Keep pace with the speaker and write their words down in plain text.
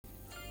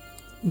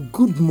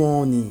Good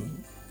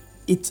morning.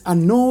 It's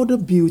another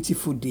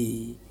beautiful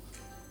day,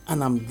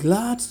 and I'm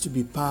glad to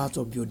be part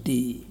of your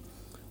day.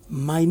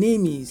 My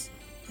name is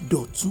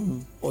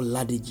Dotun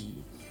Oladeji.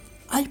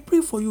 I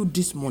pray for you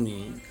this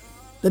morning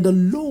that the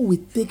Lord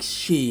will take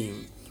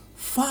shame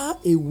far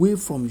away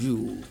from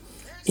you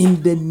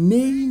in the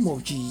name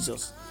of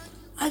Jesus.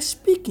 I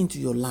speak into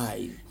your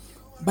life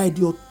by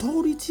the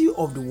authority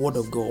of the Word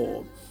of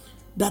God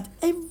that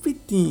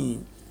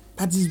everything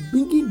that is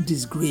bringing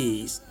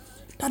disgrace,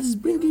 that is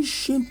bringing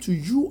shame to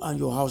you and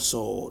your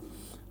household,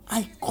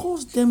 I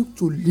cause them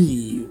to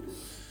leave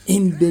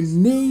in the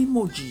name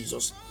of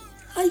Jesus.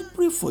 I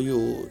pray for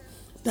you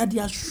that the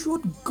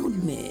assured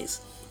goodness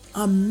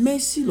and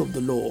mercy of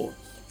the Lord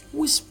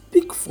will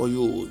speak for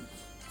you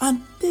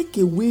and take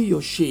away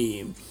your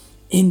shame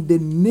in the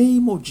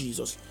name of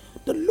Jesus.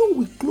 The Lord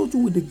will clothe you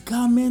with the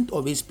garment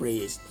of His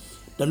praise.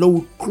 The Lord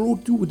will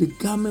clothe you with the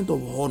garment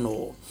of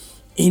honor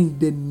in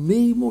the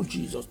name of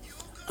Jesus.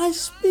 I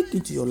speak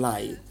into your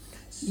life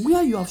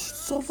where you have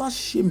suffered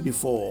shame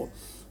before.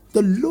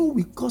 The Lord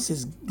will cause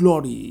His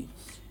glory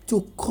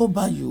to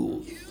cover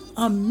you,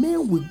 and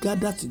men will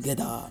gather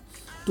together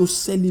to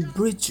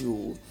celebrate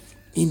you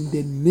in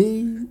the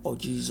name of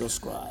Jesus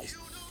Christ.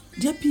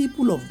 Dear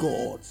people of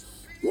God,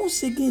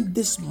 once again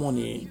this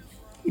morning,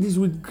 it is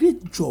with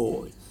great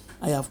joy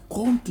I have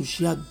come to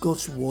share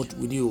God's word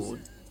with you.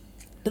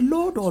 The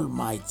Lord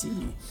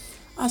Almighty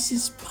has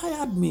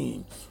inspired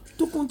me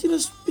to continue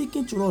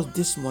speaking to us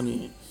this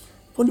morning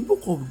from the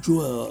book of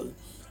Joel,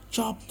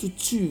 chapter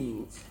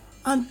 2.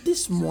 And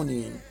this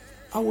morning,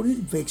 I will read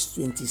verse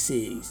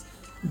 26.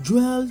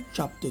 Joel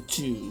chapter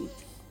 2,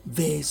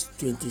 verse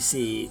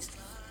 26.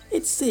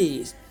 It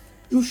says,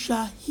 "You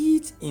shall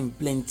eat in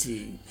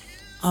plenty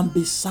and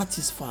be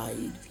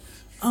satisfied,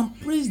 and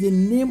praise the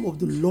name of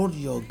the Lord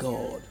your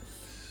God,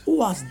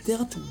 who has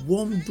dealt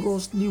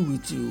wondrously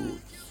with you,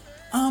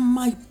 and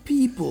my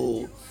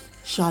people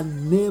shall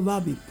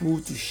never be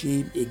put to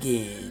shame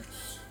again."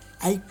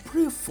 I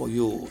pray for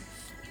you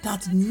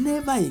that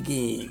never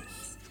again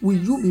will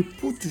you be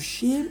put to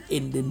shame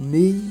in the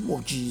name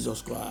of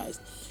Jesus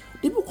Christ.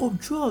 The book of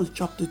Joel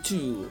chapter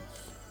 2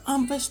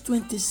 and verse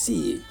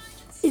 26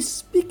 is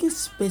speaking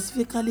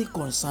specifically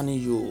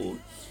concerning you.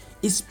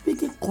 It's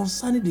speaking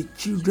concerning the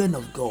children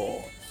of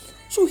God.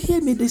 So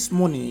hear me this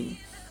morning.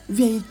 If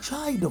you are a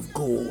child of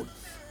God,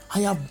 I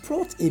have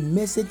brought a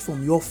message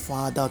from your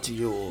Father to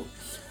you,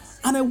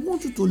 and I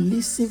want you to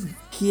listen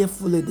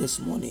carefully this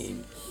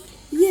morning.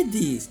 Hear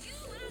this.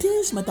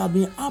 Things might have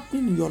been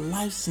happening in your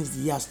life since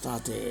the year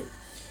started.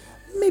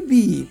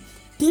 Maybe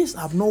things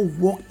have not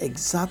worked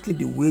exactly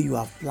the way you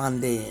have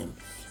planned them.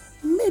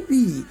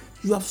 Maybe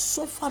you have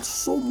suffered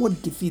so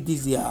much defeat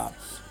this year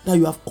that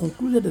you have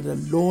concluded that the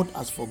Lord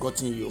has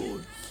forgotten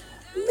you.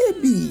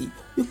 Maybe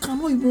you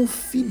cannot even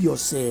feed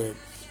yourself,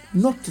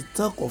 not to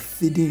talk of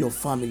feeding your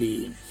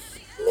family.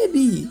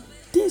 Maybe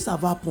things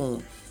have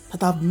happened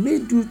that have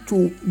made you to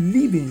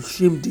live in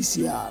shame this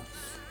year,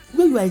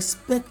 where you are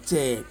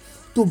expected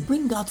to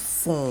bring out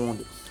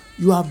fund.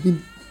 You have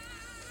been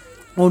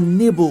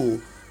unable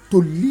to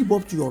live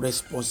up to your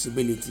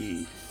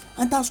responsibility,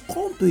 and has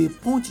come to a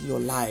point in your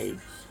life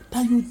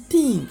that you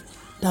think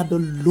that the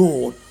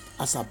Lord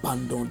has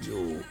abandoned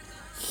you.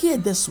 Here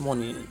this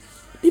morning,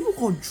 the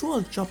book of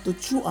Joel chapter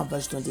 2 and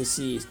verse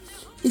 26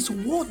 is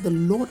what the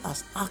Lord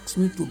has asked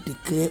me to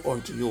declare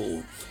unto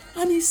you.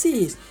 And He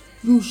says,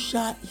 "You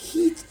shall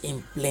eat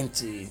in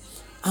plenty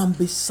and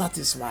be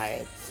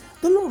satisfied."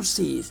 The Lord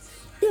says,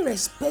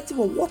 irrespective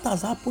of what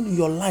has happened in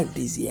your life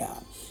this year,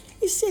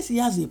 He says He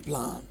has a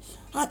plan,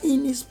 and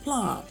in His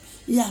plan,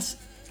 He has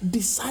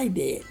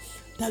decided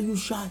that you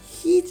shall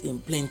eat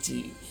in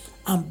plenty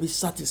and be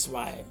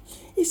satisfied.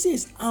 He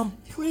says, "And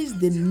praise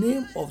the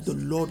name of the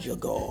Lord your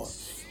God."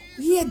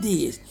 Hear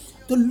this.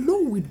 The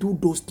Lord will do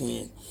those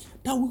things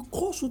that will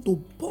cause you to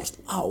burst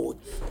out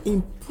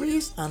in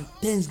praise and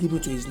thanksgiving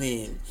to His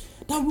name,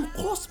 that will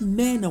cause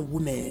men and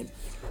women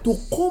to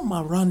come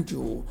around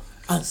you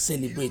and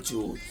celebrate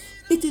you.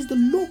 It is the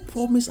Lord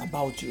promise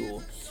about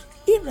you.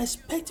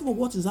 Irrespective of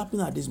what is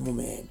happening at this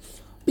moment,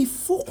 be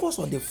focused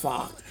on the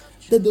fact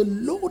that the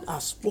Lord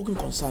has spoken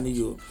concerning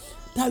you,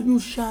 that you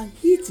shall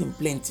eat in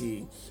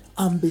plenty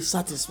and be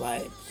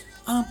satisfied,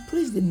 and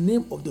praise the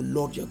name of the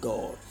Lord your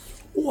God,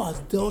 who has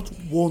dealt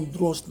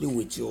wondrously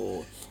with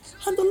you.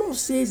 And the Lord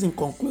says in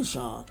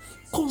conclusion,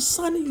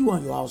 concerning you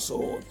and your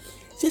household,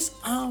 says,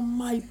 "And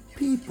my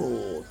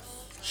people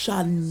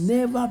shall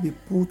never be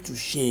put to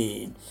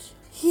shame."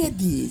 Hear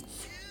this.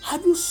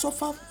 Have you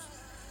suffered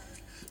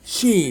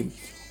shame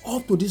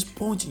up to this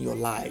point in your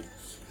life?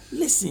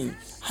 Listen,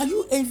 are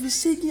you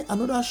envisaging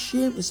another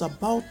shame is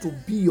about to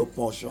be your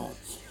portion?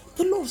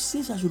 The Lord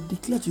says I should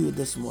declare to you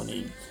this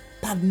morning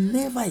that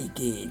never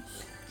again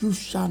you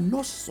shall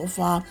not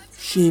suffer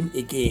shame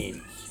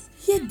again.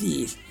 Hear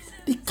this.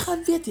 The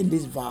caveat in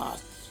this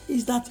verse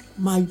is that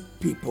my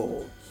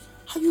people,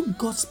 are you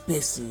God's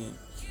person?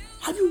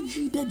 Have you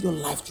yielded your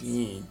life to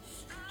Him?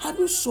 Have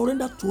you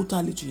surrendered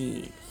totally to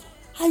Him?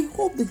 I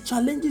hope the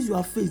challenges you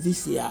have faced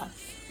this year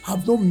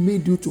have not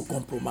made you to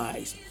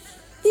compromise.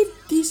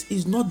 If this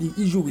is not the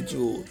issue with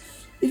you,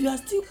 if you are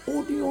still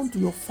holding on to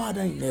your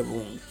Father in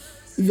heaven,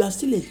 if you are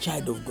still a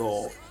child of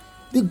God,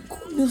 the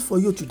good news for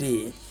you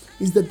today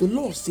is that the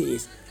Lord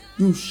says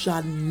you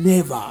shall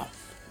never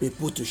be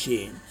put to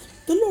shame.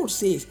 The Lord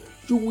says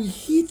you will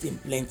eat in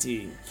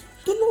plenty.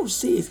 The Lord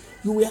says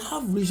you will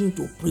have reason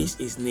to praise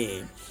His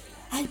name.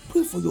 I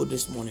pray for you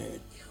this morning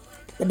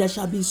that there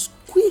shall be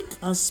quick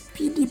and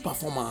speedy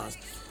performance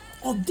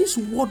of this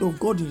word of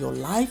God in your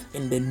life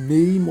in the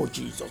name of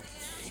Jesus.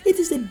 It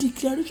is a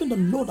declaration the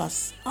Lord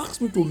has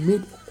asked me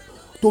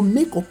to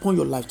make upon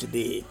your life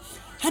today.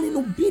 And in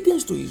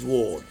obedience to His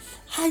word,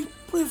 I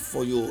pray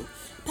for you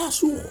that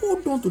as you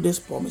hold on to this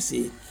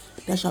promises,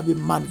 there shall be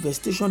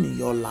manifestation in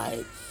your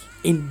life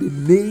in the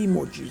name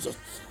of Jesus.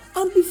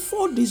 And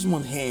before this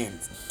month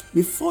ends,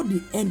 before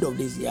the end of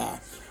this year,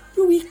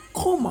 you will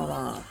come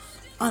around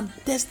and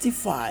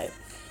testify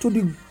to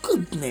the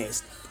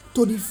goodness,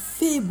 to the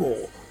favor,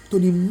 to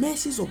the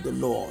mercies of the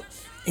Lord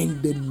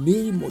in the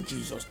name of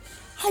Jesus.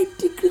 I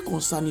decree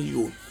concerning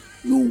you,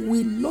 you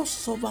will not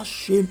suffer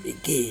shame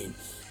again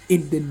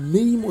in the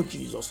name of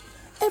Jesus.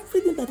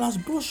 Everything that has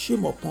brought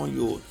shame upon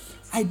you,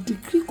 I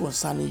decree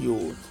concerning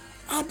you,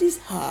 at this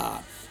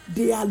hour,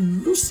 they are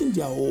losing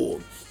their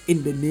hold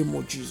in the name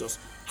of Jesus.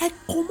 I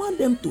command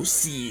them to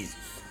cease.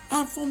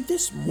 And from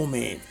this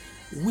moment,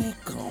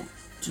 welcome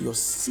to your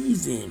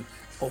season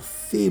of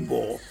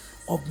favor,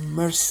 of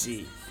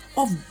mercy,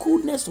 of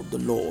goodness of the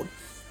Lord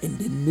in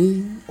the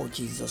name of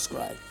Jesus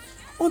Christ.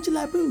 Until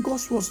I bring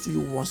God's words to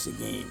you once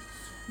again,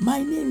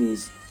 my name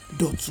is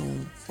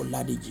Dotun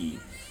Oladeji.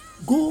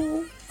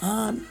 Go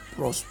and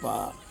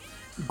prosper.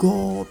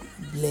 God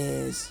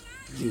bless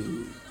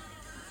you.